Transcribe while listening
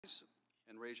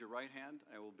And raise your right hand.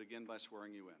 I will begin by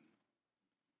swearing you in.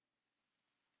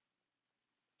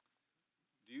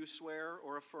 Do you swear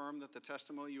or affirm that the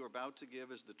testimony you are about to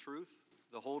give is the truth,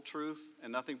 the whole truth,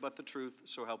 and nothing but the truth,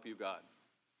 so help you God?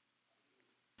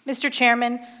 Mr.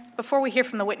 Chairman, before we hear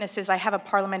from the witnesses, I have a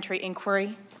parliamentary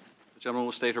inquiry. The gentleman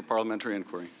will state her parliamentary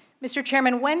inquiry. Mr.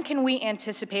 Chairman, when can we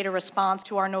anticipate a response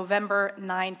to our November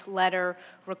 9th letter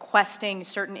requesting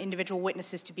certain individual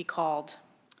witnesses to be called?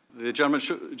 The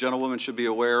gentlewoman should be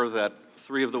aware that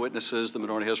 3 of the witnesses the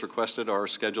minority has requested are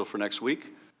scheduled for next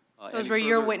week. Those were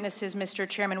your witnesses, Mr.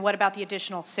 Chairman. What about the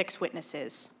additional 6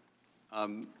 witnesses?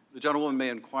 The gentlewoman may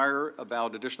inquire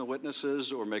about additional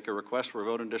witnesses or make a request for a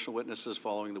vote on additional witnesses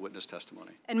following the witness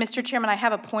testimony. And Mr. Chairman, I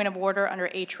have a point of order under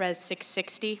HRES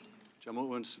 660. The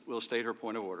gentlewoman will state her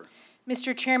point of order.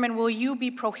 Mr. Chairman, will you be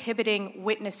prohibiting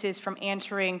witnesses from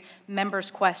answering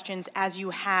members' questions as you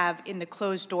have in the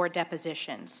closed-door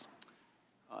depositions?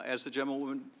 As the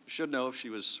gentlewoman should know if she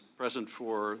was present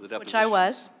for the depositions. Which I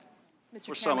was, Mr. For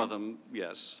Chairman. some of them,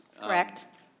 yes. Correct.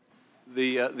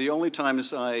 The only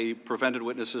times I prevented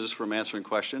witnesses from answering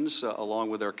questions,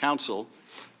 along with their counsel,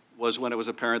 was when it was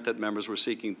apparent that members were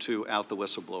seeking to out the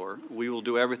whistleblower. We will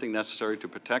do everything necessary to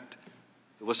protect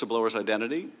the whistleblower's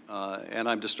identity, and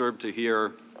I'm disturbed to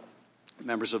hear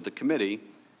members of the committee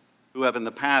who have in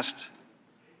the past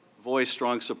voiced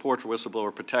strong support for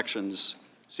whistleblower protections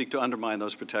seek to undermine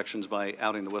those protections by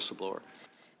outing the whistleblower.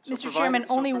 Mr. Chairman,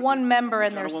 only one member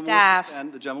and their staff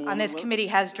on this committee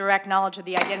has direct knowledge of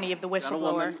the identity of the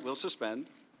whistleblower. The will suspend.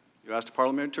 You asked a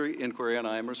parliamentary inquiry and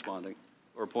I am responding,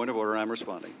 or a point of order and I'm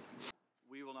responding.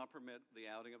 We will not permit the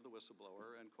outing of the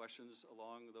whistleblower, and questions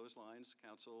along those lines,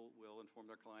 counsel will inform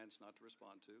their clients not to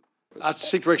respond to. I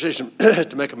seek recognition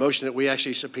to make a motion that we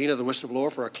actually subpoena the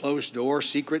whistleblower for a closed-door,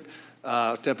 secret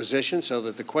deposition, so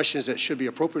that the questions that should be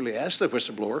appropriately asked the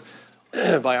whistleblower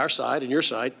by our side and your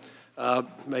side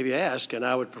may be asked. And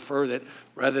I would prefer that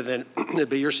rather than it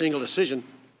be your single decision,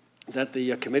 that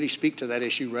the committee speak to that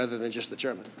issue rather than just the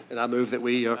chairman. And I move that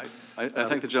we I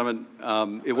thank the gentleman.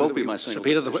 It won't be my single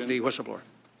decision. Subpoena the whistleblower.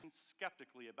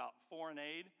 Skeptically about foreign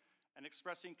aid and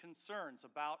expressing concerns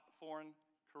about foreign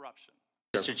corruption.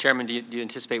 Mr. Chairman, do you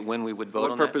anticipate when we would vote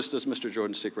on that? What purpose does Mr.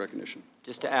 Jordan seek recognition?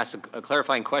 Just to ask a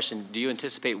clarifying question, do you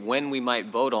anticipate when we might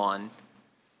vote on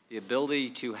the ability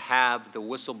to have the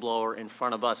whistleblower in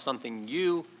front of us, something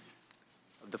you,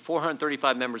 of the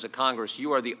 435 members of Congress,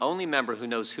 you are the only member who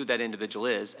knows who that individual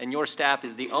is, and your staff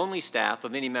is the only staff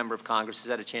of any member of Congress who's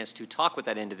had a chance to talk with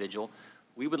that individual.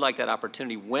 We would like that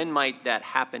opportunity. When might that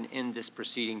happen in this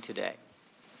proceeding today?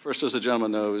 First, as the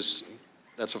gentleman knows,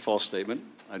 that's a false statement.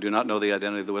 I do not know the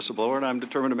identity of the whistleblower, and I'm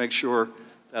determined to make sure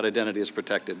that identity is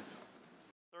protected.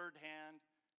 Third-hand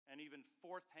and even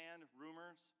fourth-hand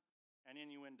rumors and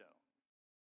innuendo.